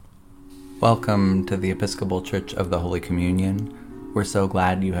Welcome to the Episcopal Church of the Holy Communion. We're so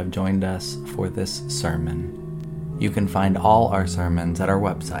glad you have joined us for this sermon. You can find all our sermons at our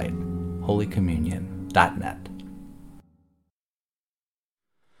website, holycommunion.net.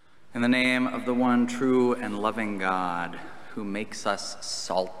 In the name of the one true and loving God, who makes us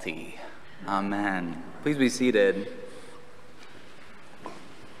salty. Amen. Please be seated.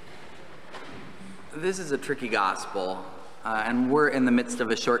 This is a tricky gospel. And we're in the midst of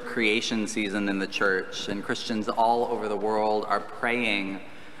a short creation season in the church, and Christians all over the world are praying.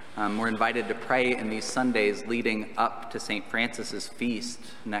 We're invited to pray in these Sundays leading up to St. Francis's feast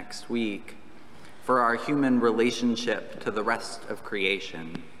next week for our human relationship to the rest of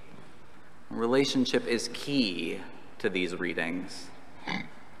creation. Relationship is key to these readings.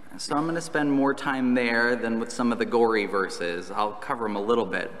 So I'm going to spend more time there than with some of the gory verses. I'll cover them a little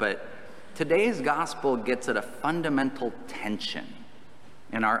bit, but today's gospel gets at a fundamental tension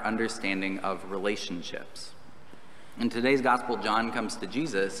in our understanding of relationships. In today's gospel, John comes to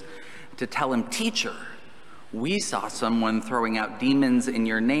Jesus to tell him, "Teacher, we saw someone throwing out demons in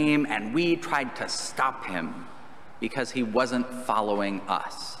your name, and we tried to stop him because he wasn't following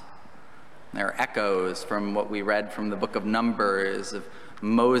us." There are echoes from what we read from the book of Numbers of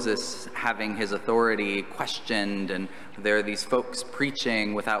Moses having his authority questioned, and there are these folks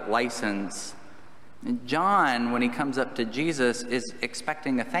preaching without license. And John, when he comes up to Jesus, is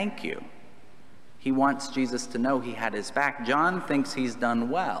expecting a thank you. He wants Jesus to know he had his back. John thinks he's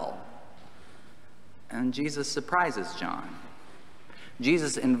done well. And Jesus surprises John.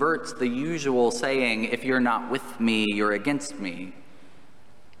 Jesus inverts the usual saying, "If you're not with me, you're against me."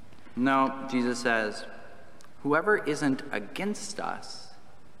 No, Jesus says, "Whoever isn't against us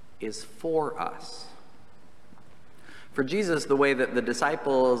is for us." For Jesus, the way that the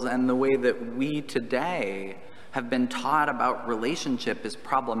disciples and the way that we today have been taught about relationship is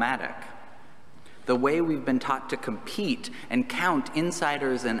problematic. The way we've been taught to compete and count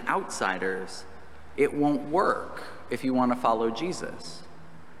insiders and outsiders, it won't work if you want to follow Jesus.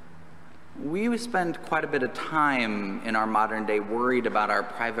 We spend quite a bit of time in our modern day worried about our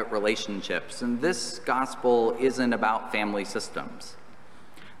private relationships, and this gospel isn't about family systems.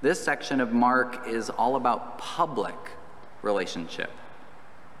 This section of Mark is all about public relationship.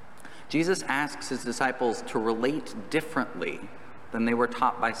 Jesus asks his disciples to relate differently than they were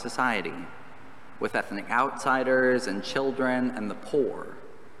taught by society, with ethnic outsiders and children and the poor.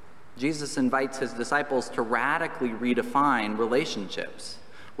 Jesus invites his disciples to radically redefine relationships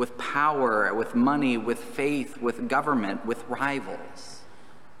with power, with money, with faith, with government, with rivals.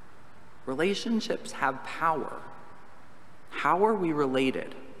 Relationships have power. How are we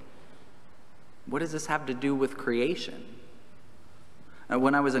related? What does this have to do with creation?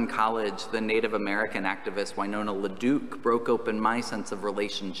 When I was in college, the Native American activist Winona LaDuke broke open my sense of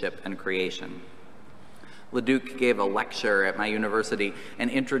relationship and creation. LaDuke gave a lecture at my university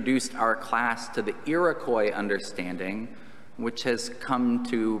and introduced our class to the Iroquois understanding, which has come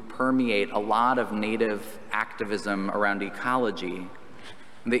to permeate a lot of Native activism around ecology.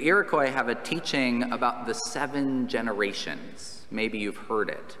 The Iroquois have a teaching about the 7 generations. Maybe you've heard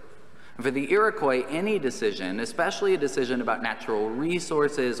it. For the Iroquois, any decision, especially a decision about natural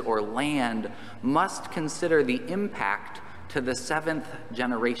resources or land, must consider the impact to the 7th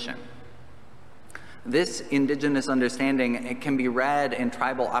generation. This indigenous understanding, it can be read in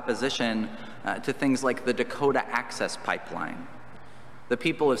tribal opposition to things like the Dakota Access Pipeline. The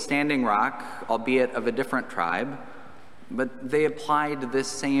people of Standing Rock, albeit of a different tribe, but they applied this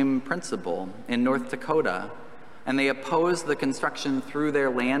same principle in North Dakota, and they opposed the construction through their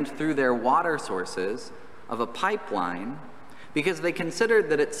land, through their water sources, of a pipeline because they considered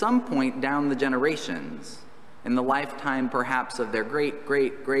that at some point down the generations, in the lifetime perhaps of their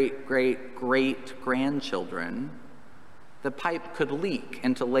great-great-great-great-grandchildren, the pipe could leak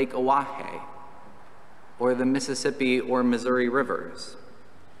into Lake Oahe or the Mississippi or Missouri rivers.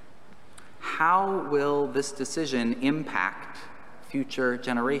 How will this decision impact future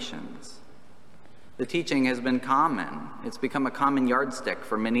generations? The teaching has been common. It's become a common yardstick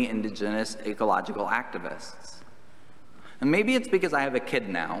for many indigenous ecological activists. And maybe it's because I have a kid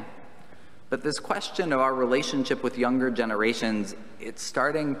now, but this question of our relationship with younger generations, it's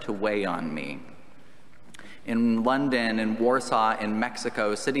starting to weigh on me. In London, in Warsaw, in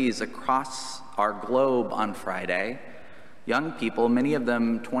Mexico, cities across our globe on Friday, young people, many of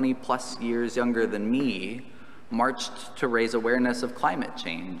them 20 plus years younger than me, marched to raise awareness of climate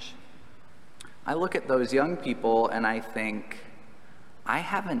change. I look at those young people and I think, I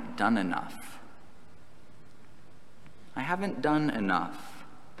haven't done enough. I haven't done enough.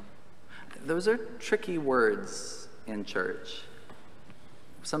 Those are tricky words in church.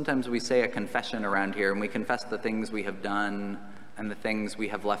 Sometimes we say a confession around here, and we confess the things we have done and the things we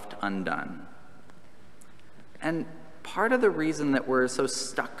have left undone. And part of the reason that we're so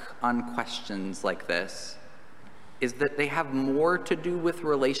stuck on questions like this is that they have more to do with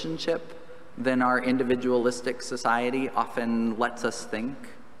relationship than our individualistic society often lets us think.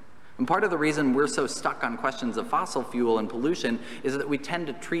 And part of the reason we're so stuck on questions of fossil fuel and pollution is that we tend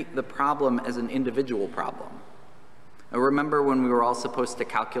to treat the problem as an individual problem. I remember when we were all supposed to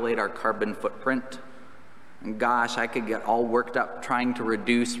calculate our carbon footprint? And gosh, I could get all worked up trying to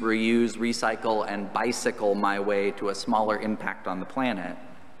reduce, reuse, recycle, and bicycle my way to a smaller impact on the planet.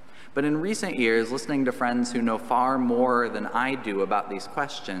 But in recent years, listening to friends who know far more than I do about these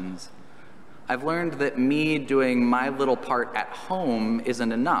questions, I've learned that me doing my little part at home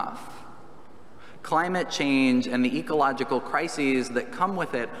isn't enough. Climate change and the ecological crises that come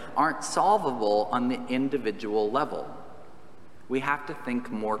with it aren't solvable on the individual level. We have to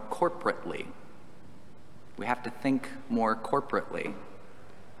think more corporately. We have to think more corporately.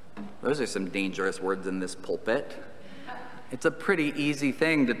 Those are some dangerous words in this pulpit. It's a pretty easy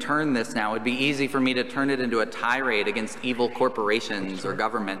thing to turn this now. It'd be easy for me to turn it into a tirade against evil corporations or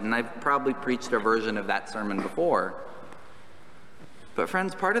government, and I've probably preached a version of that sermon before. But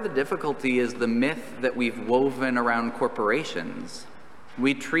friends, part of the difficulty is the myth that we've woven around corporations.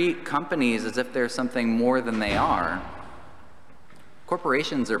 We treat companies as if they're something more than they are.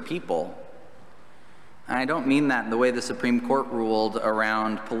 Corporations are people. And I don't mean that in the way the Supreme Court ruled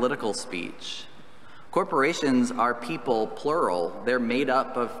around political speech. Corporations are people, plural. They're made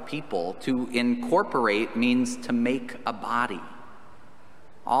up of people. To incorporate means to make a body.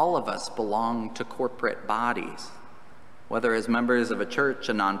 All of us belong to corporate bodies. Whether as members of a church,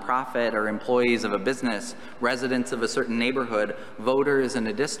 a nonprofit, or employees of a business, residents of a certain neighborhood, voters in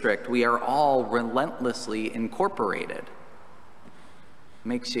a district, we are all relentlessly incorporated.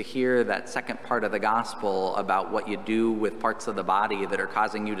 Makes you hear that second part of the gospel about what you do with parts of the body that are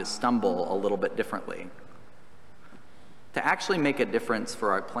causing you to stumble a little bit differently. To actually make a difference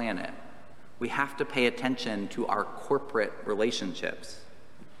for our planet, we have to pay attention to our corporate relationships.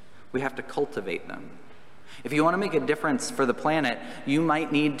 We have to cultivate them. If you want to make a difference for the planet, you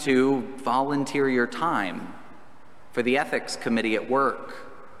might need to volunteer your time for the ethics committee at work,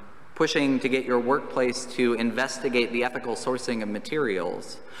 pushing to get your workplace to investigate the ethical sourcing of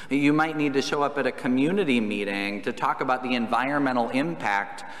materials. You might need to show up at a community meeting to talk about the environmental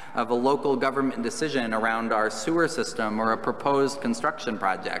impact of a local government decision around our sewer system or a proposed construction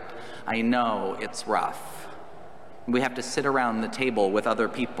project. I know it's rough. We have to sit around the table with other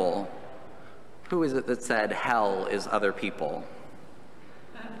people. Who is it that said hell is other people?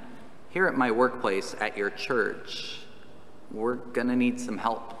 Here at my workplace, at your church, we're gonna need some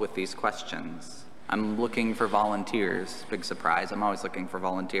help with these questions. I'm looking for volunteers. Big surprise, I'm always looking for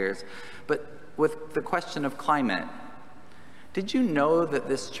volunteers. But with the question of climate, did you know that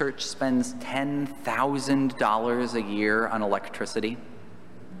this church spends $10,000 a year on electricity?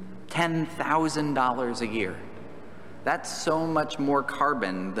 $10,000 a year. That's so much more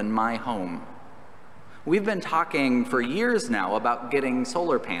carbon than my home. We've been talking for years now about getting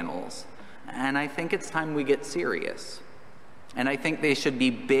solar panels, and I think it's time we get serious. And I think they should be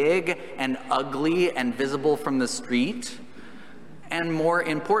big and ugly and visible from the street. And more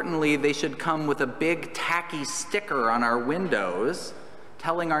importantly, they should come with a big tacky sticker on our windows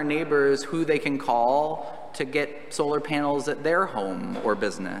telling our neighbors who they can call to get solar panels at their home or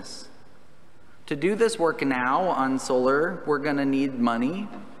business. To do this work now on solar, we're gonna need money,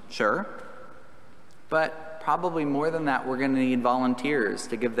 sure. But probably more than that, we're gonna need volunteers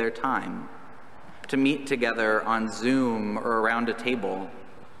to give their time, to meet together on Zoom or around a table,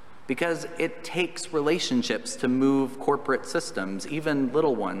 because it takes relationships to move corporate systems, even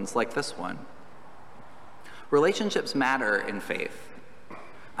little ones like this one. Relationships matter in faith.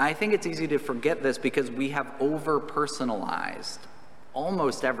 I think it's easy to forget this because we have over-personalized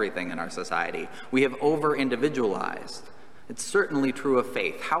almost everything in our society. We have over-individualized. It's certainly true of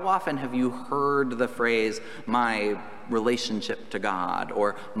faith. How often have you heard the phrase, my relationship to God,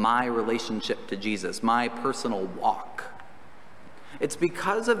 or my relationship to Jesus, my personal walk? It's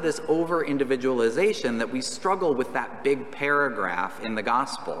because of this over-individualization that we struggle with that big paragraph in the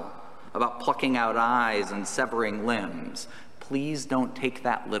gospel about plucking out eyes and severing limbs. Please don't take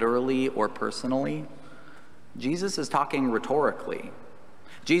that literally or personally. Jesus is talking rhetorically.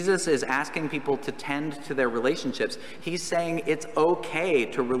 Jesus is asking people to tend to their relationships. He's saying it's okay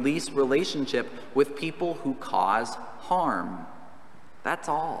to release relationship with people who cause harm. That's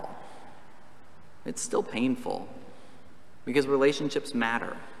all. It's still painful because relationships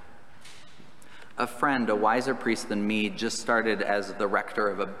matter. A friend, a wiser priest than me, just started as the rector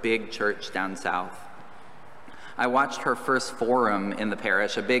of a big church down south. I watched her first forum in the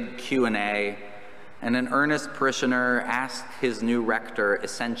parish, a big Q&A, and an earnest parishioner asked his new rector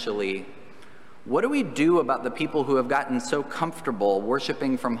essentially, what do we do about the people who have gotten so comfortable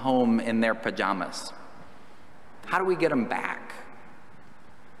worshiping from home in their pajamas? How do we get them back?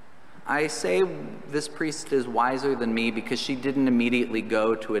 I say this priest is wiser than me because she didn't immediately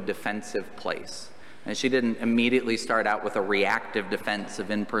go to a defensive place, and she didn't immediately start out with a reactive defense of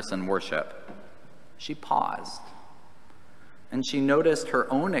in-person worship. She paused, and she noticed her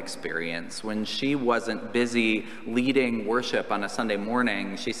own experience when she wasn't busy leading worship on a Sunday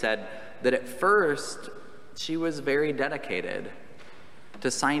morning. She said that at first she was very dedicated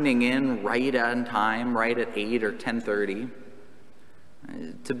to signing in right on time, right at 8 or 10:30,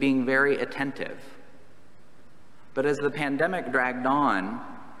 to being very attentive. But as the pandemic dragged on,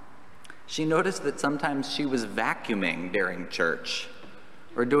 she noticed that sometimes she was vacuuming during church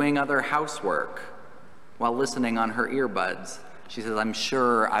or doing other housework while listening on her earbuds. She says, I'm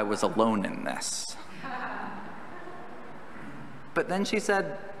sure I was alone in this. But then she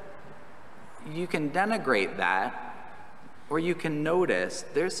said, you can denigrate that, or you can notice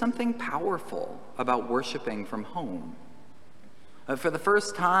there's something powerful about worshiping from home. For the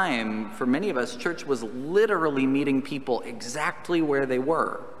first time, for many of us, church was literally meeting people exactly where they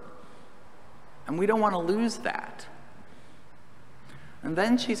were. And we don't want to lose that. And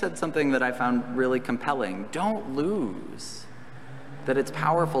then she said something that I found really compelling. Don't lose that it's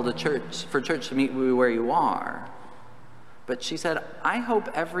powerful for church to meet you where you are. But she said, I hope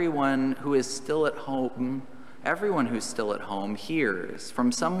everyone who's still at home hears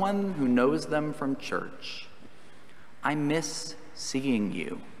from someone who knows them from church, I miss seeing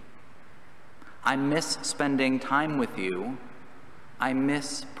you. I miss spending time with you. I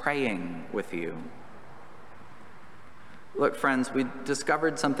miss praying with you. Look, friends, we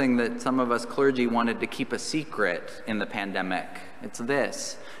discovered something that some of us clergy wanted to keep a secret in the pandemic. It's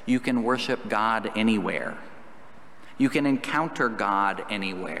this: you can worship God anywhere. You can encounter God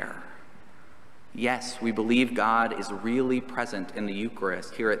anywhere. Yes, we believe God is really present in the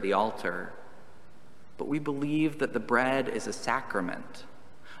Eucharist here at the altar, but we believe that the bread is a sacrament,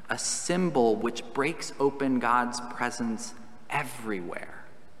 a symbol which breaks open God's presence everywhere.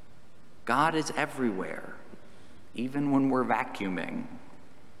 God is everywhere, even when we're vacuuming.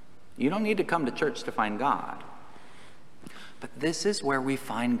 You don't need to come to church to find God, but this is where we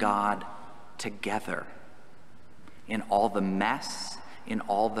find God together, in all the mess, in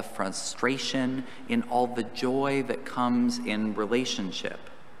all the frustration, in all the joy that comes in relationship.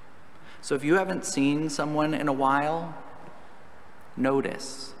 So if you haven't seen someone in a while,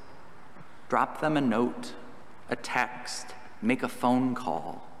 notice. Drop them a note, a text, make a phone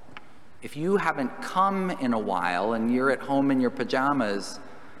call. If you haven't come in a while and you're at home in your pajamas,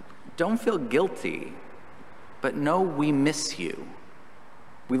 don't feel guilty, but know we miss you.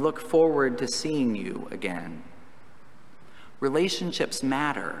 We look forward to seeing you again. Relationships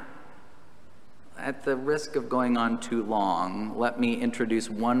matter. At the risk of going on too long, let me introduce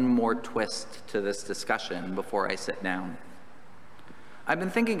one more twist to this discussion before I sit down. I've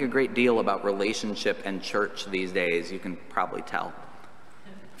been thinking a great deal about relationship and church these days, you can probably tell.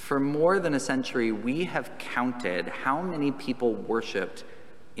 For more than a century, we have counted how many people worshiped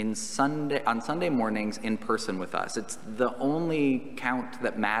on Sunday mornings in person with us. It's the only count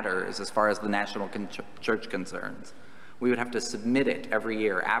that matters as far as the national church concerns. We would have to submit it every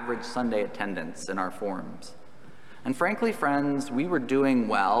year, average Sunday attendance in our forms. And frankly, friends, we were doing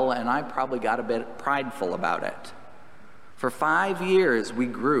well, and I probably got a bit prideful about it. For 5 years, we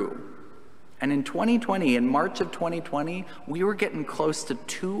grew. And in 2020, in March of 2020, we were getting close to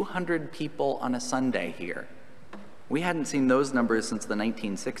 200 people on a Sunday here. We hadn't seen those numbers since the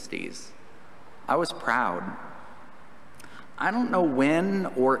 1960s. I was proud. I don't know when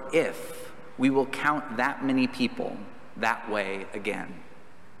or if we will count that many people that way again.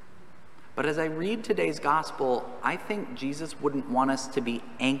 But as I read today's gospel, I think Jesus wouldn't want us to be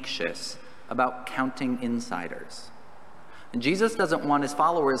anxious about counting insiders. And Jesus doesn't want his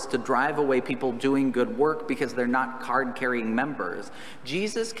followers to drive away people doing good work because they're not card-carrying members.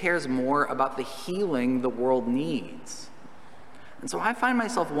 Jesus cares more about the healing the world needs. And so I find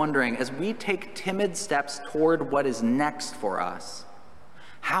myself wondering, as we take timid steps toward what is next for us,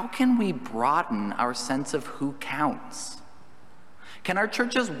 how can we broaden our sense of who counts? Can our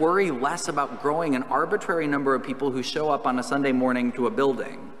churches worry less about growing an arbitrary number of people who show up on a Sunday morning to a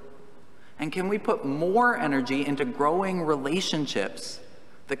building? And can we put more energy into growing relationships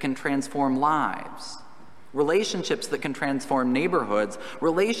that can transform lives? relationships that can transform neighborhoods,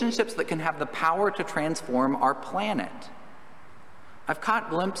 relationships that can have the power to transform our planet. I've caught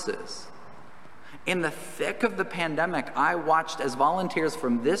glimpses. In the thick of the pandemic, I watched as volunteers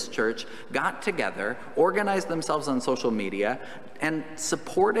from this church got together, organized themselves on social media, and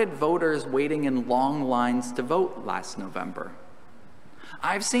supported voters waiting in long lines to vote last November.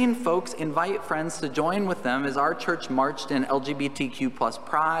 I've seen folks invite friends to join with them as our church marched in LGBTQ plus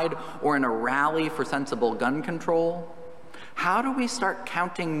pride or in a rally for sensible gun control. How do we start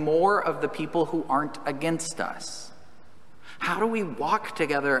counting more of the people who aren't against us? How do we walk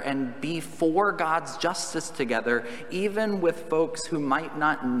together and be for God's justice together, even with folks who might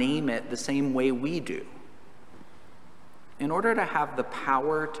not name it the same way we do? In order to have the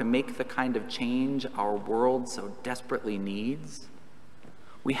power to make the kind of change our world so desperately needs,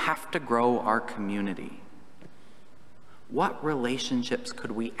 we have to grow our community. What relationships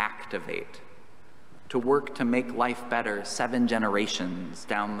could we activate to work to make life better 7 generations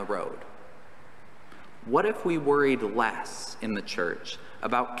down the road? What if we worried less in the church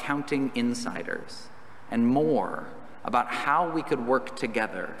about counting insiders and more about how we could work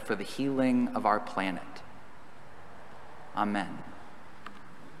together for the healing of our planet? Amen.